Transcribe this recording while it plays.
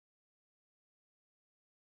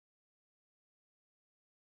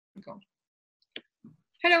Go.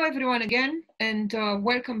 Hello everyone again, and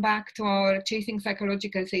welcome back to our Chasing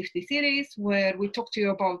Psychological Safety series, where we talk to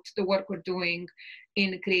you about the work we're doing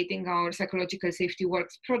in creating our Psychological Safety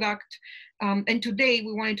Works product. And today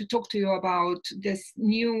we wanted to talk to you about this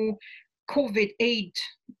new COVID aid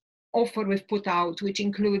offer we've put out, which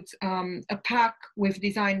includes a pack we've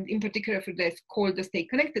designed in particular for this called the Stay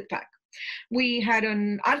Connected Pack. We had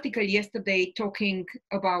an article yesterday talking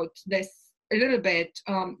about this a little bit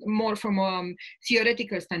more from a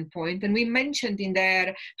theoretical standpoint, and we mentioned in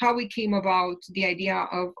there how we came about the idea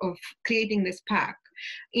of creating this pack.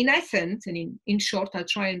 In essence, and in short, I'll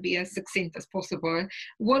try and be as succinct as possible,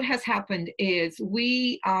 what has happened is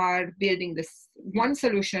we are building this one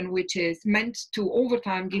solution which is meant to over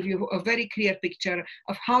time give you a very clear picture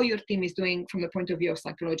of how your team is doing from the point of view of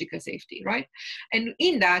psychological safety, right? And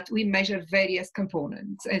in that we measure various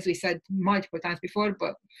components, as we said multiple times before,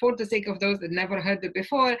 but for the sake of those that never heard it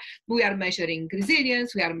before, we are measuring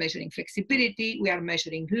resilience, we are measuring flexibility, we are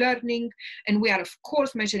measuring learning, and we are of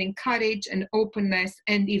course measuring courage and openness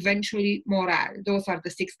and eventually morale. Those are the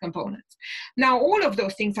 6 components. Now, all of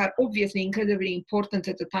those things are obviously incredibly important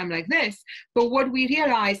at a time like this, but what we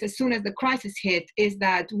realized as soon as the crisis hit is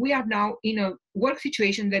that we are now in a work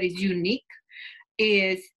situation that is unique,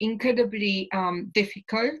 is incredibly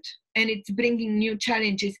difficult, and it's bringing new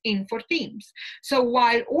challenges in for teams. So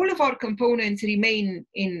while all of our components remain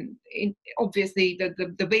in obviously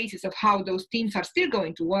the basis of how those teams are still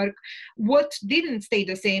going to work, what didn't stay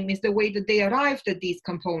the same is the way that they arrived at these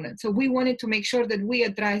components. So we wanted to make sure that we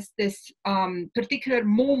address this particular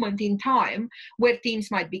moment in time where teams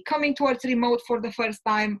might be coming towards remote for the first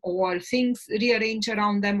time, or things rearrange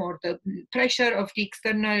around them, or the pressure of the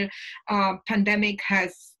external pandemic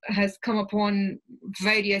has come upon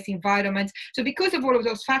various environments. So because of all of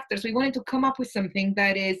those factors, we wanted to come up with something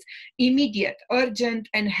that is immediate, urgent,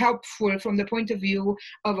 and helpful from the point of view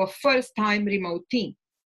of a first-time remote team.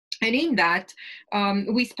 And in that,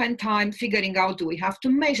 we spend time figuring out, do we have to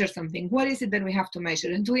measure something? What is it that we have to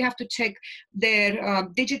measure? And do we have to check their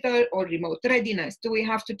digital or remote readiness? Do we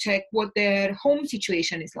have to check what their home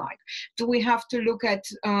situation is like? Do we have to look at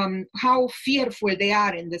how fearful they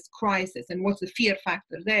are in this crisis and what's the fear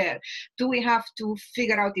factor there? Do we have to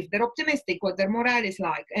figure out if they're optimistic, what their morale is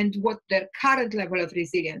like, and what their current level of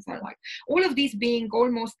resilience are like? All of these being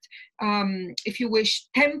almost, if you wish,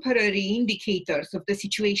 temporary indicators of the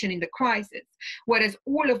situation in the crisis, whereas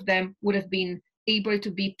all of them would have been able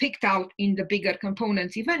to be picked out in the bigger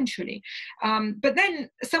components eventually. But then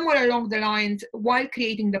somewhere along the lines, while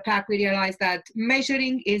creating the pack, we realized that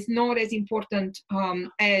measuring is not as important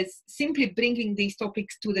as simply bringing these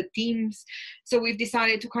topics to the teams. So we've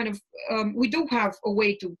decided to kind of, we do have a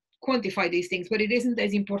way to quantify these things, but it isn't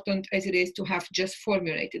as important as it is to have just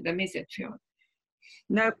formulated them, is it, Fiona?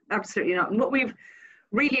 No, absolutely not. And what we've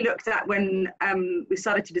really looked at when we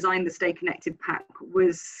started to design the Stay Connected pack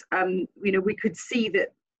was, we could see that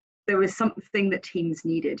there was something that teams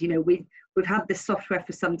needed. We've had this software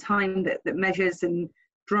for some time that measures and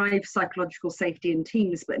drives psychological safety in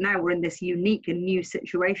teams, but now we're in this unique and new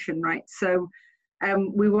situation, right? So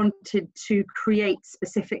we wanted to create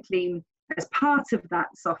specifically, as part of that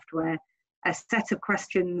software, a set of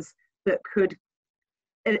questions that could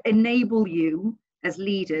enable you as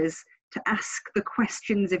leaders to ask the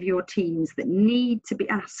questions of your teams that need to be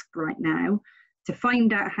asked right now, to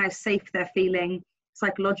find out how safe they're feeling,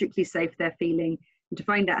 psychologically safe they're feeling, and to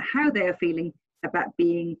find out how they're feeling about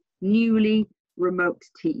being newly remote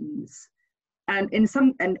teams. And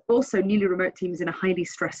also newly remote teams in a highly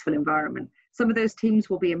stressful environment. Some of those teams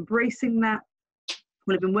will be embracing that,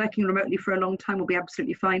 will have been working remotely for a long time, will be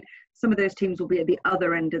absolutely fine. Some of those teams will be at the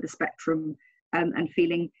other end of the spectrum and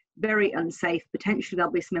feeling very unsafe. Potentially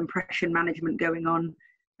there'll be some impression management going on.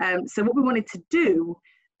 So what we wanted to do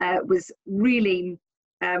was really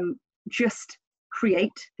just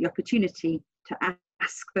create the opportunity to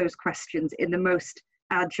ask those questions in the most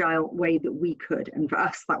agile way that we could. And for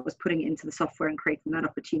us, that was putting it into the software and creating that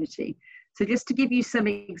opportunity. So just to give you some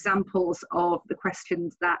examples of the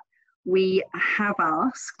questions that we have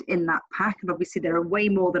asked in that pack, and obviously there are way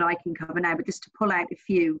more that I can cover now, but just to pull out a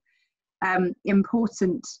few,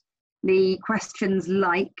 importantly, questions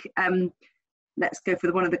like, let's go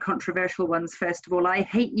for one of the controversial ones first of all. I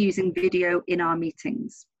hate using video in our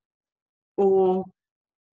meetings. Or,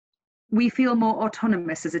 we feel more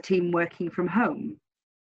autonomous as a team working from home.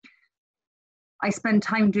 I spend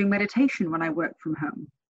time doing meditation when I work from home.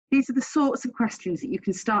 These are the sorts of questions that you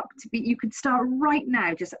can start right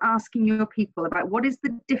now just asking your people about what is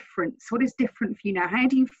the difference, what is different for you now, how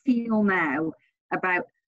do you feel now about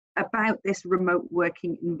this remote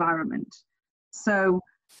working environment. So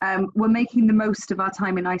We're making the most of our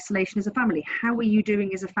time in isolation as a family. How are you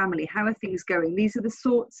doing as a family? How are things going? These are the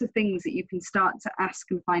sorts of things that you can start to ask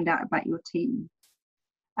and find out about your team.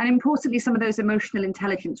 And importantly, some of those emotional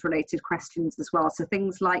intelligence related questions as well. So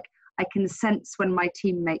things like, I can sense when my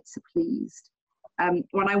teammates are pleased.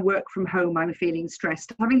 When I work from home, I'm feeling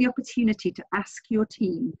stressed. Having the opportunity to ask your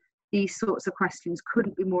team these sorts of questions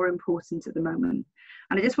couldn't be more important at the moment.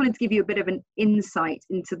 And I just wanted to give you a bit of an insight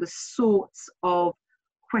into the sorts of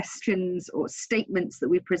questions or statements that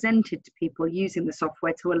we presented to people using the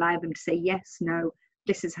software to allow them to say, yes, no,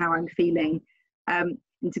 this is how I'm feeling. And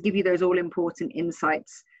to give you those all important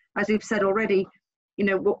insights. As we've said already, you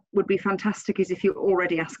know, what would be fantastic is if you're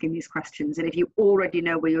already asking these questions and if you already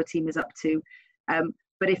know where your team is up to.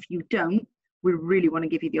 But if you don't, we really want to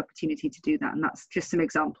give you the opportunity to do that. And that's just some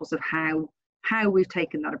examples of how we've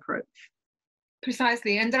taken that approach.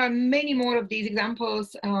 Precisely, and there are many more of these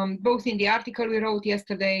examples, both in the article we wrote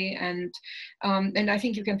yesterday, and I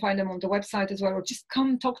think you can find them on the website as well. Or just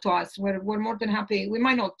come talk to us. We're more than happy. We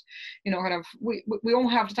might not, you know, we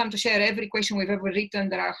won't have the time to share every question we've ever written.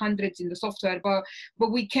 There are hundreds in the software, but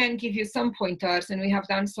we can give you some pointers, and we have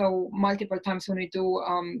done so multiple times when we do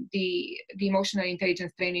the emotional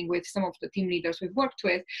intelligence training with some of the team leaders we've worked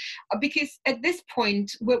with, because at this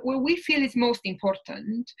point, where we feel is most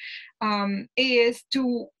important is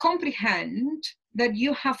to comprehend that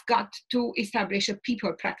you have got to establish a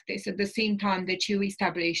people practice at the same time that you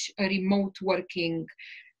establish a remote working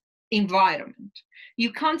environment.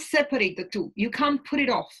 You can't separate the two. You can't put it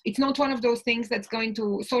off. It's not one of those things that's going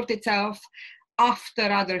to sort itself after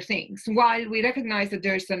other things. While we recognize that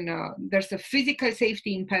there's a physical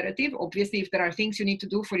safety imperative, obviously, if there are things you need to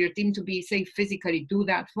do for your team to be safe physically, do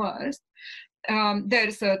that first.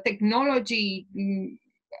 There's a technology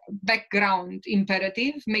background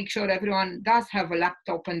imperative, make sure everyone does have a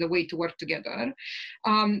laptop and a way to work together.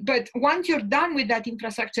 But once you're done with that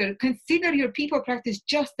infrastructure, consider your people practice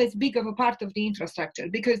just as big of a part of the infrastructure,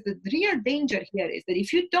 because the real danger here is that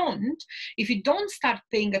if you don't start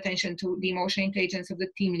paying attention to the emotional intelligence of the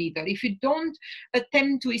team leader, if you don't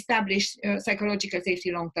attempt to establish psychological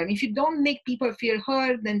safety long term, if you don't make people feel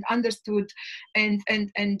heard and understood and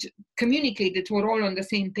communicate that we're all on the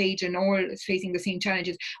same page and all facing the same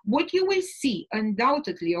challenges, what you will see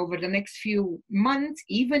undoubtedly over the next few months,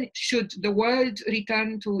 even should the world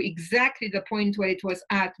return to exactly the point where it was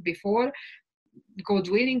at before, God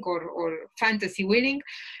willing or fantasy willing,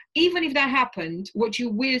 even if that happened, what you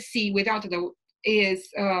will see without a doubt is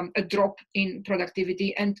a drop in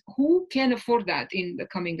productivity. And who can afford that in the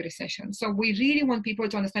coming recession? So we really want people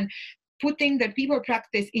to understand putting the people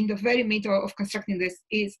practice in the very middle of constructing this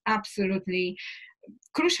is absolutely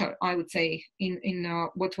crucial, I would say, in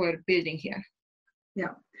what we're building here.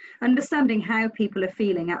 Yeah, understanding how people are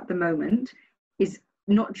feeling at the moment is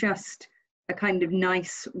not just a kind of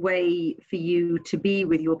nice way for you to be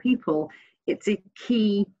with your people, it's a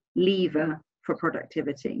key lever for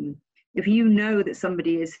productivity. If you know that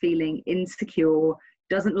somebody is feeling insecure,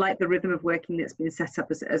 doesn't like the rhythm of working that's been set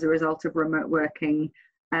up as a result of remote working,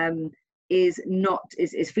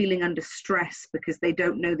 is feeling under stress because they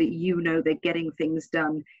don't know that you know they're getting things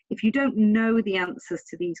done. If you don't know the answers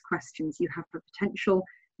to these questions, you have a potentially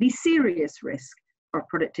serious risk of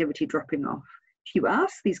productivity dropping off. If you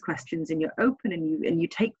ask these questions and you're open and you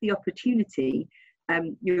take the opportunity,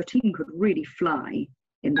 your team could really fly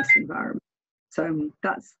in this environment. So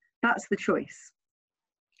that's the choice.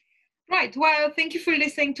 Right. Well, thank you for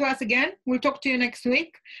listening to us again. We'll talk to you next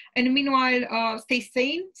week. And meanwhile, stay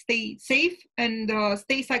sane, stay safe, and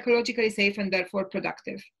stay psychologically safe and therefore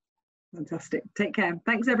productive. Fantastic. Take care.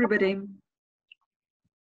 Thanks, everybody.